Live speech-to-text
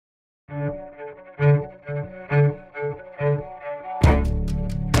Today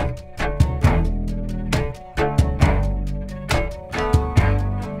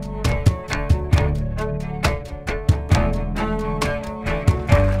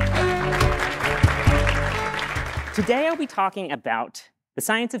I'll be talking about the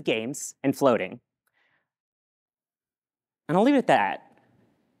science of games and floating. And I'll leave it at that.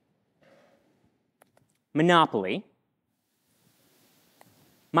 Monopoly,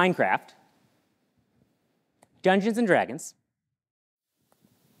 Minecraft, Dungeons and Dragons,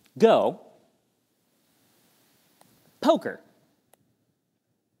 Go, poker,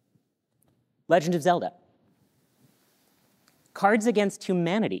 Legend of Zelda, Cards Against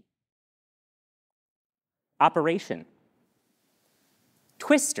Humanity, Operation,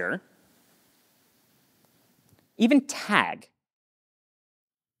 Twister, even tag.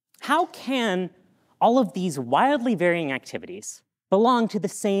 How can all of these wildly varying activities belong to the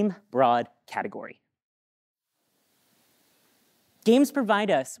same broad category? Games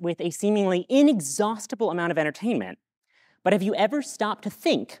provide us with a seemingly inexhaustible amount of entertainment, but have you ever stopped to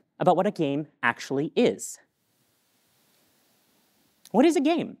think about what a game actually is? What is a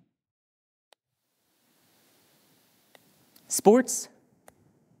game? Sports,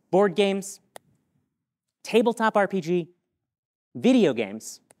 board games, tabletop RPG, video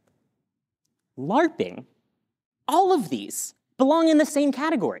games, LARPing, all of these belong in the same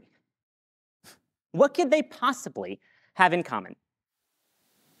category. What could they possibly have in common?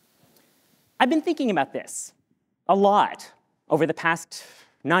 I've been thinking about this a lot over the past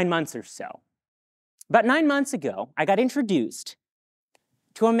 9 months or so. About 9 months ago, I got introduced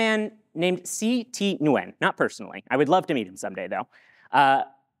to a man named C.T. Nguyen, not personally. I would love to meet him someday, though.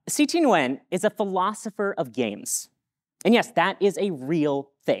 C.T. Nguyen is a philosopher of games. And yes, that is a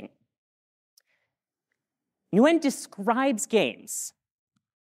real thing. Nguyen describes games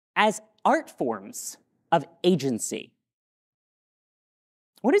as art forms of agency.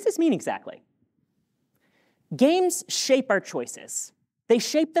 What does this mean exactly? Games shape our choices. They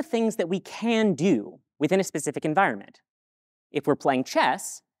shape the things that we can do within a specific environment. If we're playing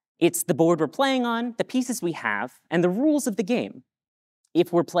chess, it's the board we're playing on, the pieces we have, and the rules of the game.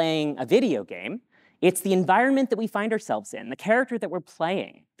 If we're playing a video game, it's the environment that we find ourselves in, the character that we're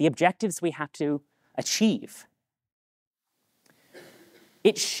playing, the objectives we have to achieve.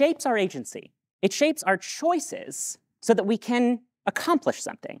 It shapes our agency. It shapes our choices so that we can accomplish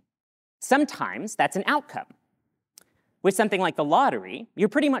something. Sometimes that's an outcome. With something like the lottery, you're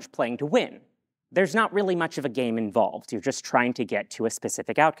pretty much playing to win. There's not really much of a game involved. You're just trying to get to a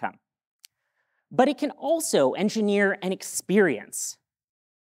specific outcome. But it can also engineer an experience.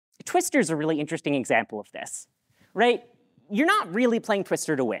 Twister's a really interesting example of this, right? You're not really playing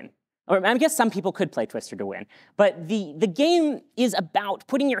Twister to win. Or I guess some people could play Twister to win. But the game is about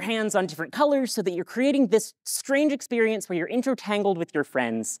putting your hands on different colors so that you're creating this strange experience where you're intertangled with your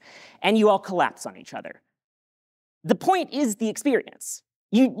friends and you all collapse on each other. The point is the experience.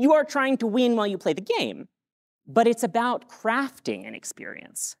 You are trying to win while you play the game, but it's about crafting an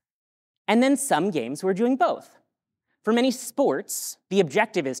experience. And then some games we're doing both. For many sports, the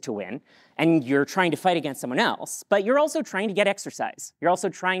objective is to win, and you're trying to fight against someone else, but you're also trying to get exercise. You're also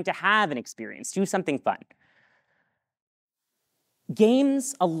trying to have an experience, do something fun.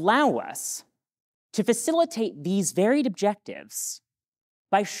 Games allow us to facilitate these varied objectives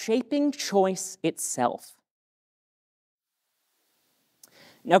by shaping choice itself.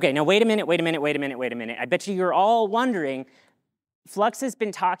 Okay, now wait a minute. I bet you're all wondering, Flux has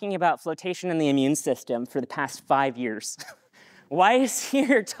been talking about flotation and the immune system for the past 5 years. Why is he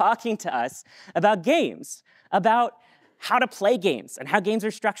here talking to us about games, about how to play games and how games are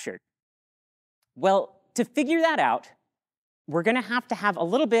structured? Well, to figure that out, we're going to have a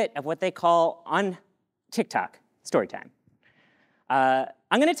little bit of what they call on TikTok story time. I'm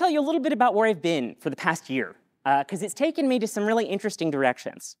going to tell you a little bit about where I've been for the past year, because it's taken me to some really interesting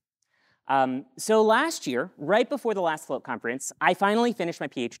directions. So last year, right before the last Float conference, I finally finished my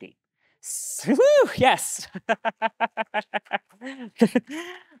PhD. Woo, yes.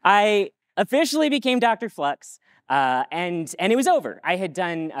 I officially became Dr. Flux, and it was over. I had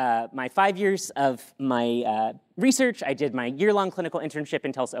done my 5 years of my research. I did my year-long clinical internship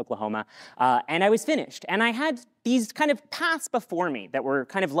in Tulsa, Oklahoma, and I was finished. And I had these kind of paths before me that were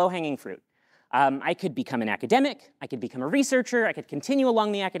kind of low-hanging fruit. I could become an academic, I could become a researcher, I could continue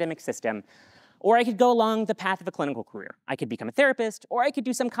along the academic system, or I could go along the path of a clinical career. I could become a therapist, or I could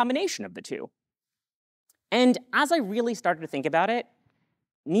do some combination of the two. And as I really started to think about it,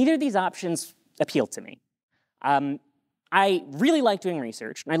 neither of these options appealed to me. I really like doing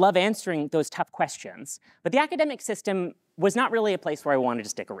research, and I love answering those tough questions, but the academic system was not really a place where I wanted to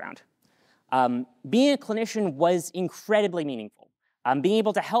stick around. being a clinician was incredibly meaningful. Being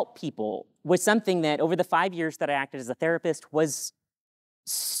able to help people was something that over the 5 years that I acted as a therapist was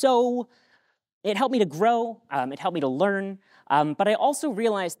it helped me to grow, it helped me to learn, but I also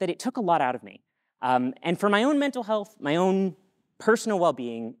realized that it took a lot out of me. And for my own mental health, my own personal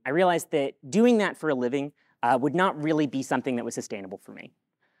well-being, I realized that doing that for a living would not really be something that was sustainable for me.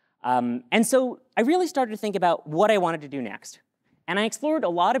 And so I really started to think about what I wanted to do next. And I explored a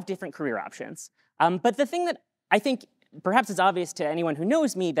lot of different career options. But the thing that I think perhaps is obvious to anyone who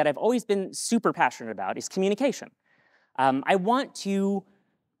knows me that I've always been super passionate about is communication. I want to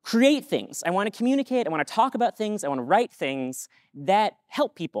create things. I want to communicate. I want to talk about things. I want to write things that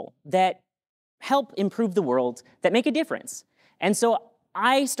help people, that help improve the world, that make a difference. And so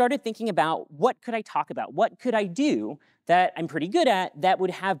I started thinking about what could I talk about? What could I do that I'm pretty good at that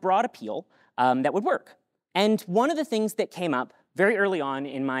would have broad appeal, that would work? And one of the things that came up very early on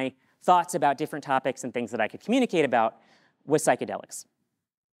in my thoughts about different topics and things that I could communicate about was psychedelics.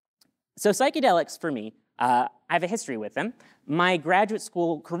 So psychedelics, for me, I have a history with them. My graduate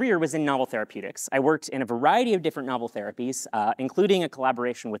school career was in novel therapeutics. I worked in a variety of different novel therapies, including a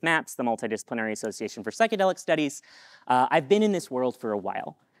collaboration with MAPS, the Multidisciplinary Association for Psychedelic Studies. I've been in this world for a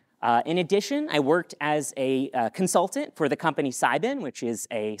while. In addition, I worked as a consultant for the company Cybin, which is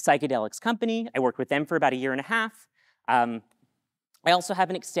a psychedelics company. I worked with them for about 1.5 years. I also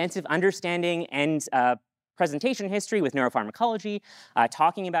have an extensive understanding and presentation history with neuropharmacology,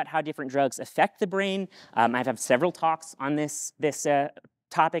 talking about how different drugs affect the brain. I've had several talks on this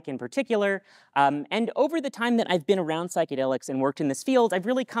topic in particular. And over the time that I've been around psychedelics and worked in this field, I've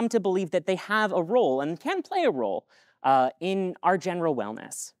really come to believe that they have a role and can play a role in our general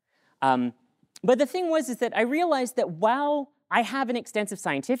wellness. But the thing is that I realized that while I have an extensive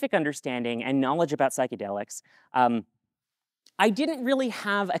scientific understanding and knowledge about psychedelics, I didn't really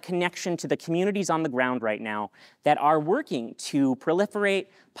have a connection to the communities on the ground right now that are working to proliferate,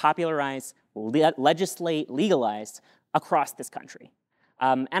 popularize, legislate, legalize across this country.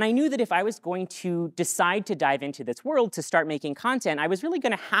 And I knew that if I was going to decide to dive into this world to start making content, I was really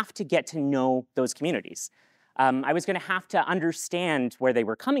going to have to get to know those communities. I was going to have to understand where they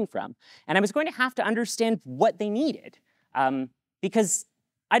were coming from. And I was going to have to understand what they needed. Because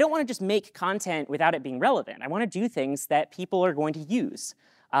I don't want to just make content without it being relevant. I want to do things that people are going to use.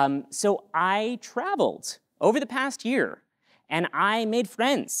 So I traveled over the past year, and I made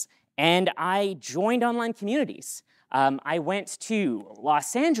friends, and I joined online communities. I went to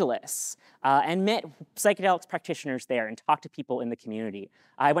Los Angeles and met psychedelics practitioners there and talked to people in the community.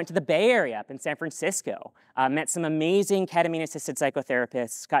 I went to the Bay Area up in San Francisco, met some amazing ketamine-assisted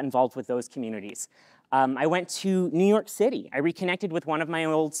psychotherapists, got involved with those communities. I went to New York City. I reconnected with one of my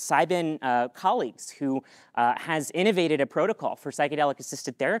old Cybin colleagues who has innovated a protocol for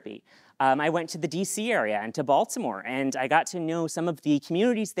psychedelic-assisted therapy. I went to the DC area and to Baltimore, and I got to know some of the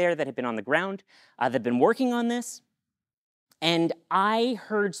communities there that have been on the ground, that have been working on this. And I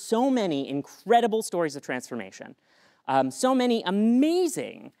heard so many incredible stories of transformation, so many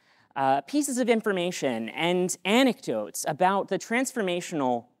amazing pieces of information and anecdotes about the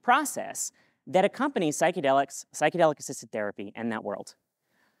transformational process that accompanies psychedelics, psychedelic-assisted therapy, and that world.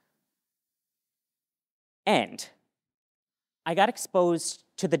 And I got exposed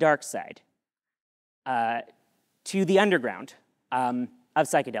to the dark side, to the underground of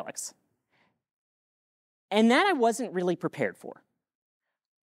psychedelics. And that I wasn't really prepared for.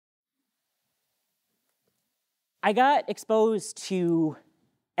 I got exposed to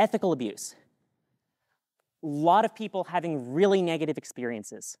ethical abuse. A lot of people having really negative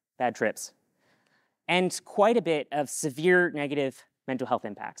experiences, bad trips, and quite a bit of severe negative mental health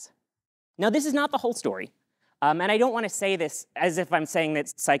impacts. Now, this is not the whole story. And I don't want to say this as if I'm saying that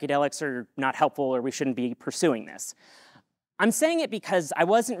psychedelics are not helpful or we shouldn't be pursuing this. I'm saying it because I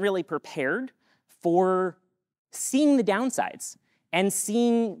wasn't really prepared for seeing the downsides and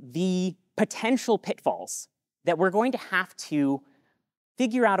seeing the potential pitfalls that we're going to have to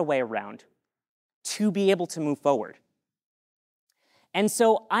figure out a way around to be able to move forward. And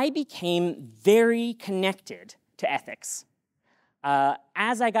so I became very connected to ethics.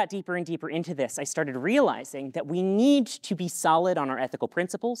 As I got deeper and deeper into this, I started realizing that we need to be solid on our ethical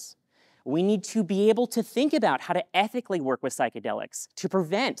principles. We need to be able to think about how to ethically work with psychedelics to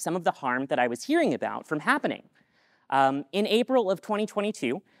prevent some of the harm that I was hearing about from happening. In April of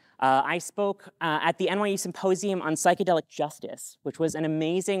 2022, I spoke at the NYU Symposium on Psychedelic Justice, which was an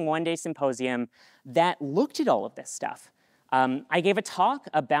amazing one-day symposium that looked at all of this stuff. I gave a talk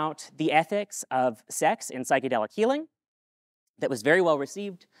about the ethics of sex in psychedelic healing that was very well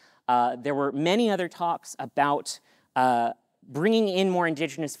received. There were many other talks about bringing in more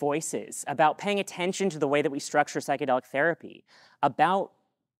indigenous voices, about paying attention to the way that we structure psychedelic therapy, about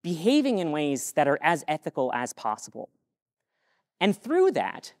behaving in ways that are as ethical as possible. And through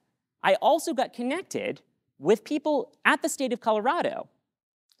that, I also got connected with people at the state of Colorado.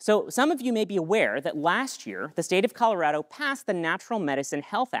 So some of you may be aware that last year, the state of Colorado passed the Natural Medicine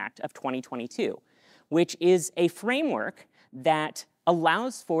Health Act of 2022, which is a framework that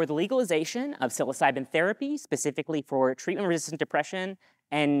allows for the legalization of psilocybin therapy, specifically for treatment-resistant depression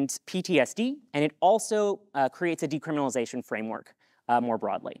and PTSD, and it also creates a decriminalization framework more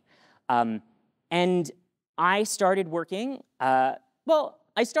broadly. And I started working, I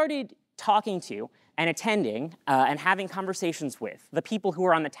started talking to and attending and having conversations with the people who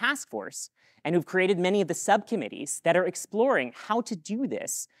are on the task force and who've created many of the subcommittees that are exploring how to do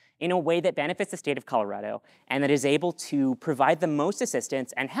this in a way that benefits the state of Colorado and that is able to provide the most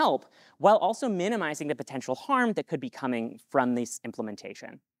assistance and help while also minimizing the potential harm that could be coming from this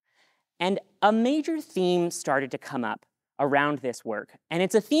implementation. And a major theme started to come up around this work, and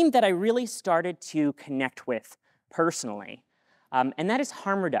it's a theme that I really started to connect with personally, and that is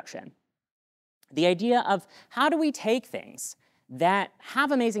harm reduction. The idea of how do we take things that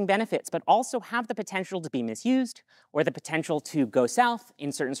have amazing benefits, but also have the potential to be misused or the potential to go south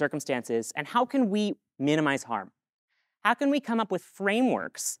in certain circumstances, and how can we minimize harm? How can we come up with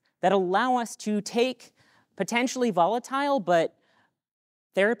frameworks that allow us to take potentially volatile, but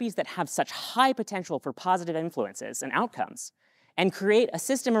therapies that have such high potential for positive influences and outcomes, and create a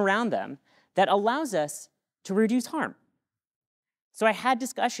system around them that allows us to reduce harm? So I had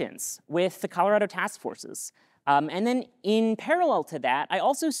discussions with the Colorado task forces. And then in parallel to that, I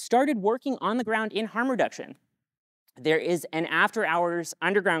also started working on the ground in harm reduction. There is an after-hours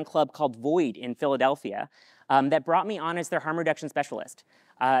underground club called Void in Philadelphia that brought me on as their harm reduction specialist.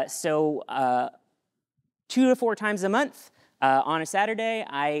 2 to 4 times a month on a Saturday,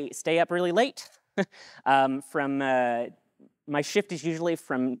 I stay up really late. My shift is usually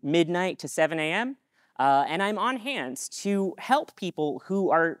from midnight to 7 a.m. And I'm on hand to help people who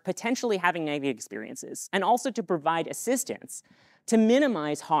are potentially having negative experiences and also to provide assistance to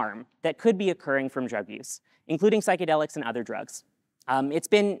minimize harm that could be occurring from drug use, including psychedelics and other drugs. It's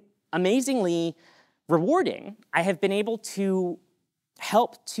been amazingly rewarding. I have been able to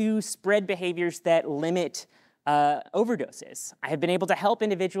help to spread behaviors that limit overdoses. I have been able to help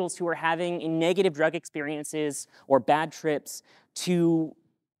individuals who are having negative drug experiences or bad trips to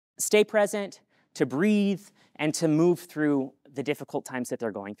stay present, to breathe, and to move through the difficult times that they're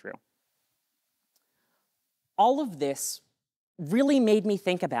going through. All of this really made me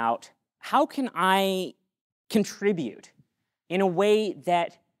think about how can I contribute in a way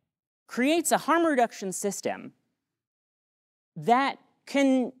that creates a harm reduction system that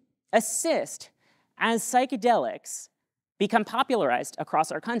can assist as psychedelics become popularized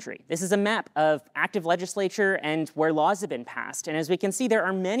across our country. This is a map of active legislature and where laws have been passed. And as we can see, there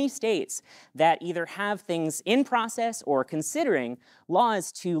are many states that either have things in process or considering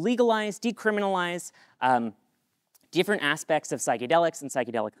laws to legalize, decriminalize different aspects of psychedelics and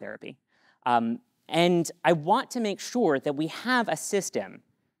psychedelic therapy. And I want to make sure that we have a system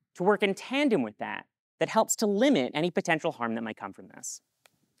to work in tandem with that that helps to limit any potential harm that might come from this.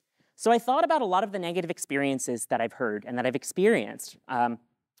 So I thought about a lot of the negative experiences that I've heard and that I've experienced,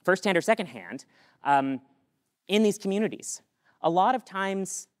 firsthand or secondhand, in these communities. A lot of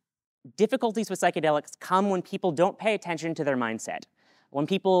times, difficulties with psychedelics come when people don't pay attention to their mindset, when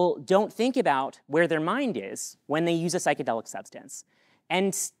people don't think about where their mind is when they use a psychedelic substance.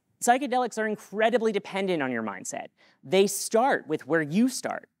 And psychedelics are incredibly dependent on your mindset. They start with where you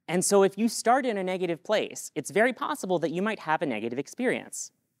start. And so if you start in a negative place, it's very possible that you might have a negative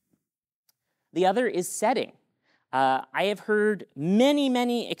experience. The other is setting. I have heard many,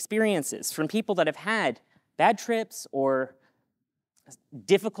 many experiences from people that have had bad trips or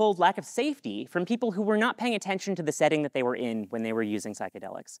difficult lack of safety from people who were not paying attention to the setting that they were in when they were using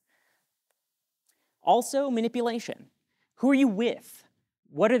psychedelics. Also, manipulation. Who are you with?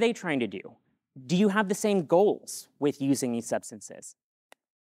 What are they trying to do? Do you have the same goals with using these substances?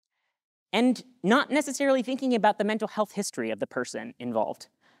 And not necessarily thinking about the mental health history of the person involved.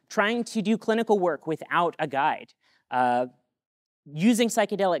 Trying to do clinical work without a guide, using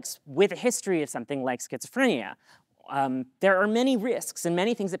psychedelics with a history of something like schizophrenia. There are many risks and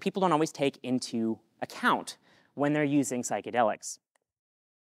many things that people don't always take into account when they're using psychedelics.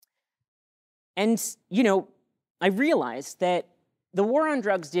 And, I realized that the war on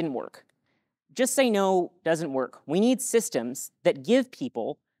drugs didn't work. Just say no doesn't work. We need systems that give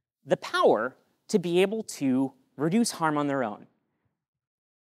people the power to be able to reduce harm on their own.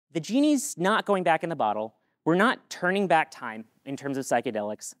 The genie's not going back in the bottle. We're not turning back time in terms of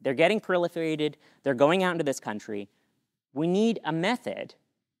psychedelics. They're getting proliferated. They're going out into this country. We need a method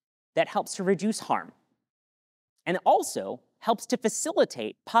that helps to reduce harm and also helps to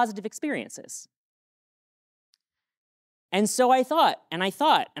facilitate positive experiences. And so I thought,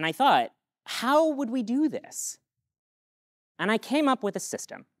 how would we do this? And I came up with a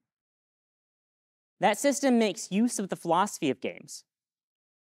system. That system makes use of the philosophy of games.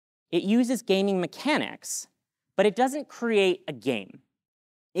 It uses gaming mechanics, but it doesn't create a game.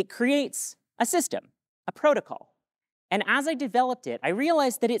 It creates a system, a protocol. And as I developed it, I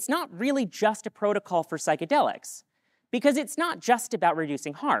realized that it's not really just a protocol for psychedelics, because it's not just about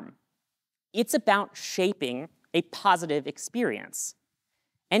reducing harm. It's about shaping a positive experience.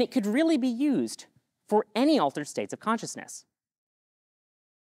 And it could really be used for any altered states of consciousness.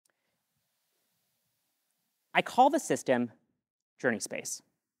 I call the system journey space.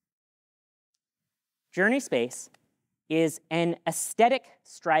 Journey space is an aesthetic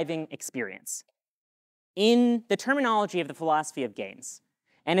striving experience. In the terminology of the philosophy of games,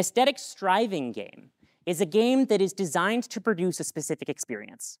 an aesthetic striving game is a game that is designed to produce a specific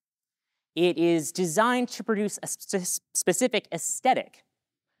experience. It is designed to produce a specific aesthetic,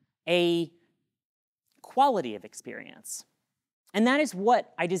 a quality of experience. And that is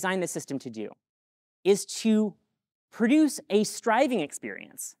what I designed the system to do, is to produce a striving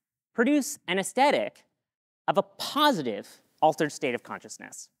experience, produce an aesthetic of a positive altered state of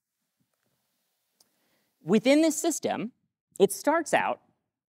consciousness. Within this system, it starts out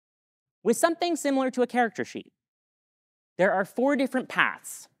with something similar to a character sheet. There are 4 different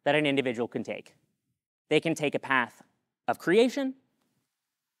paths that an individual can take. They can take a path of creation,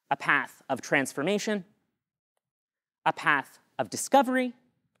 a path of transformation, a path of discovery,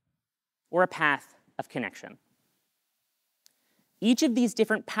 or a path of connection. Each of these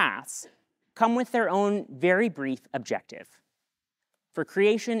different paths come with their own very brief objective. For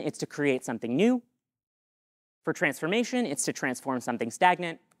creation, it's to create something new. For transformation, it's to transform something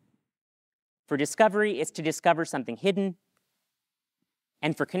stagnant. For discovery, it's to discover something hidden.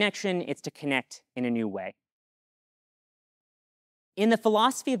 And for connection, it's to connect in a new way. In the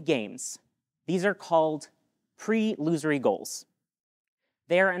philosophy of games, these are called pre-illusory goals.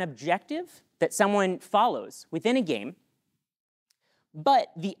 They are an objective that someone follows within a game,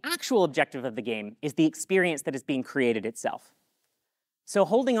 but the actual objective of the game is the experience that is being created itself. So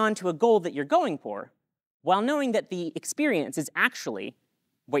holding on to a goal that you're going for, while knowing that the experience is actually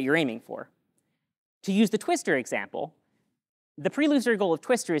what you're aiming for. To use the Twister example, the pre-illusory goal of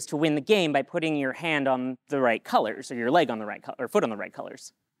Twister is to win the game by putting your hand on the right colors, or your leg on the right or foot on the right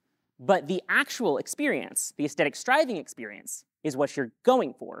colors. But the actual experience, the aesthetic striving experience, is what you're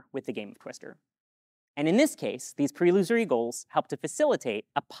going for with the game of Twister. And in this case, these pre-illusory goals help to facilitate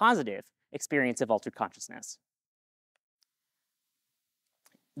a positive experience of altered consciousness.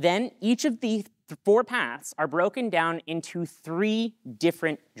 Then each of the 4 paths are broken down into 3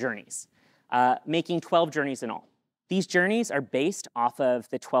 different journeys, making 12 journeys in all. These journeys are based off of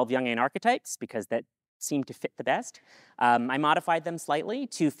the 12 Jungian archetypes because that seemed to fit the best. I modified them slightly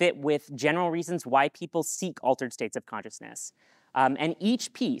to fit with general reasons why people seek altered states of consciousness. And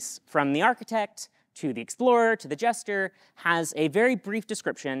each piece, from the architect to the explorer to the jester, has a very brief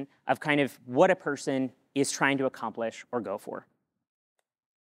description of kind of what a person is trying to accomplish or go for.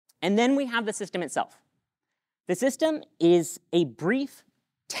 And then we have the system itself. The system is a brief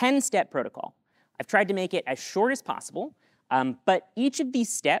 10-step protocol. I've tried to make it as short as possible, but each of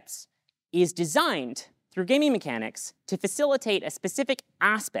these steps is designed through gaming mechanics to facilitate a specific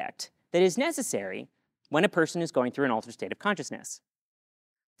aspect that is necessary when a person is going through an altered state of consciousness.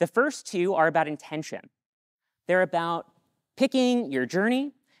 The first 2 are about intention. They're about picking your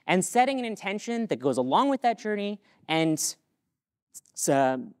journey and setting an intention that goes along with that journey and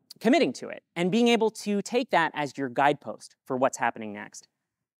committing to it, and being able to take that as your guidepost for what's happening next.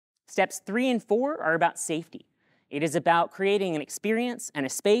 Steps 3 and 4 are about safety. It is about creating an experience and a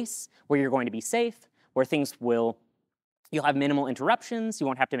space where you're going to be safe, where you'll have minimal interruptions, you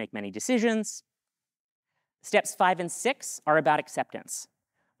won't have to make many decisions. Steps 5 and 6 are about acceptance.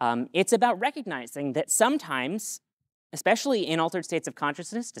 It's about recognizing that sometimes, especially in altered states of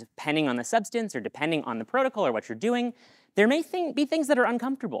consciousness, depending on the substance or depending on the protocol or what you're doing, there may be things that are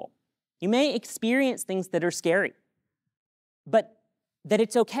uncomfortable. You may experience things that are scary, but that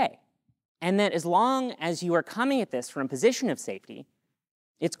it's okay. And that as long as you are coming at this from a position of safety,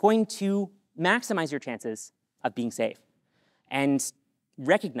 it's going to maximize your chances of being safe. And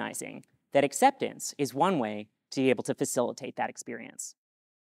recognizing that acceptance is one way to be able to facilitate that experience.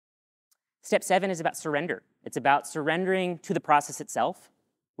 Step 7 is about surrender. It's about surrendering to the process itself,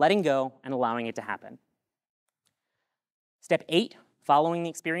 letting go, and allowing it to happen. Step 8, following the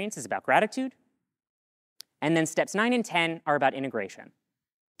experience, is about gratitude. And then steps 9 and 10 are about integration.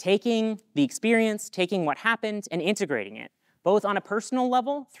 Taking the experience, taking what happened, and integrating it, both on a personal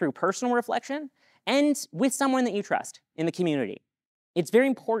level through personal reflection and with someone that you trust in the community. It's very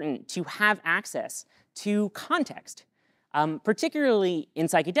important to have access to context, particularly in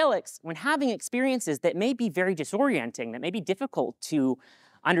psychedelics, when having experiences that may be very disorienting, that may be difficult to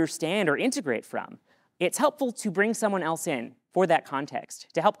understand or integrate from. It's helpful to bring someone else in for that context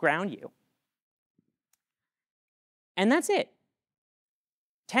to help ground you. And that's it.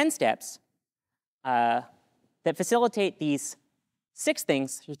 10 steps that facilitate these 6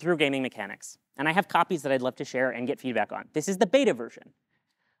 things through gaming mechanics. And I have copies that I'd love to share and get feedback on. This is the beta version.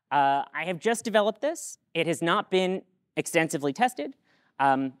 I have just developed this. It has not been extensively tested.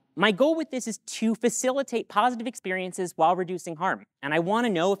 My goal with this is to facilitate positive experiences while reducing harm. And I want to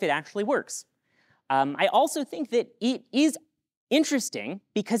know if it actually works. I also think that it is interesting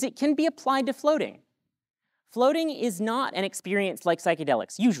because it can be applied to floating. Floating is not an experience like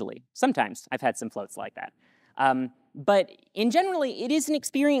psychedelics, usually. Sometimes I've had some floats like that. But in generally, it is an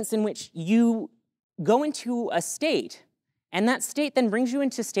experience in which you go into a state, and that state then brings you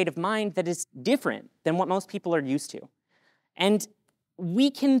into a state of mind that is different than what most people are used to. And we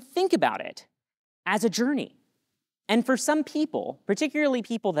can think about it as a journey. And for some people, particularly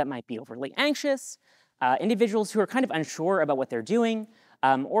people that might be overly anxious, individuals who are kind of unsure about what they're doing,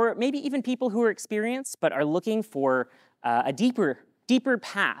 or maybe even people who are experienced but are looking for a deeper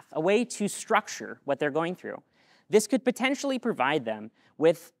path, a way to structure what they're going through. This could potentially provide them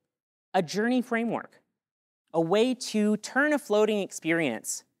with a journey framework, a way to turn a floating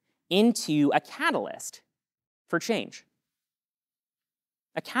experience into a catalyst for change,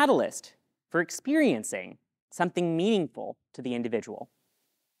 a catalyst for experiencing something meaningful to the individual.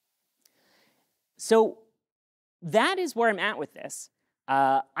 So that is where I'm at with this.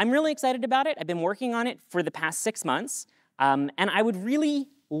 I'm really excited about it. I've been working on it for the past 6 months, and I would really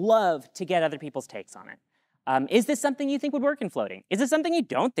love to get other people's takes on it. Is this something you think would work in floating? Is this something you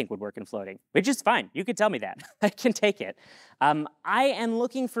don't think would work in floating? Which is fine. You could tell me that. I can take it. I am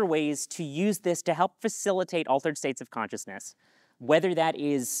looking for ways to use this to help facilitate altered states of consciousness, whether that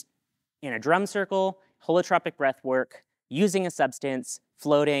is in a drum circle, holotropic breath work, using a substance,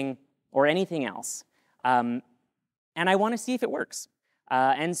 floating, or anything else. And I want to see if it works.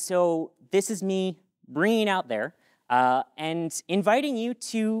 And so this is me bringing it out there and inviting you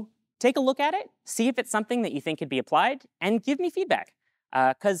to take a look at it, see if it's something that you think could be applied, and give me feedback,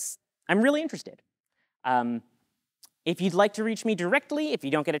 because I'm really interested. If you'd like to reach me directly, if you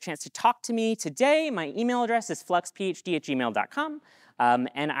don't get a chance to talk to me today, my email address is fluxphd@gmail.com,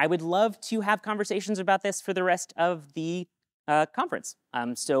 and I would love to have conversations about this for the rest of the conference.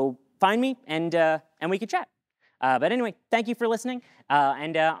 So find me, and we can chat. But anyway, thank you for listening,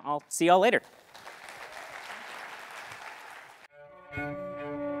 and I'll see y'all later.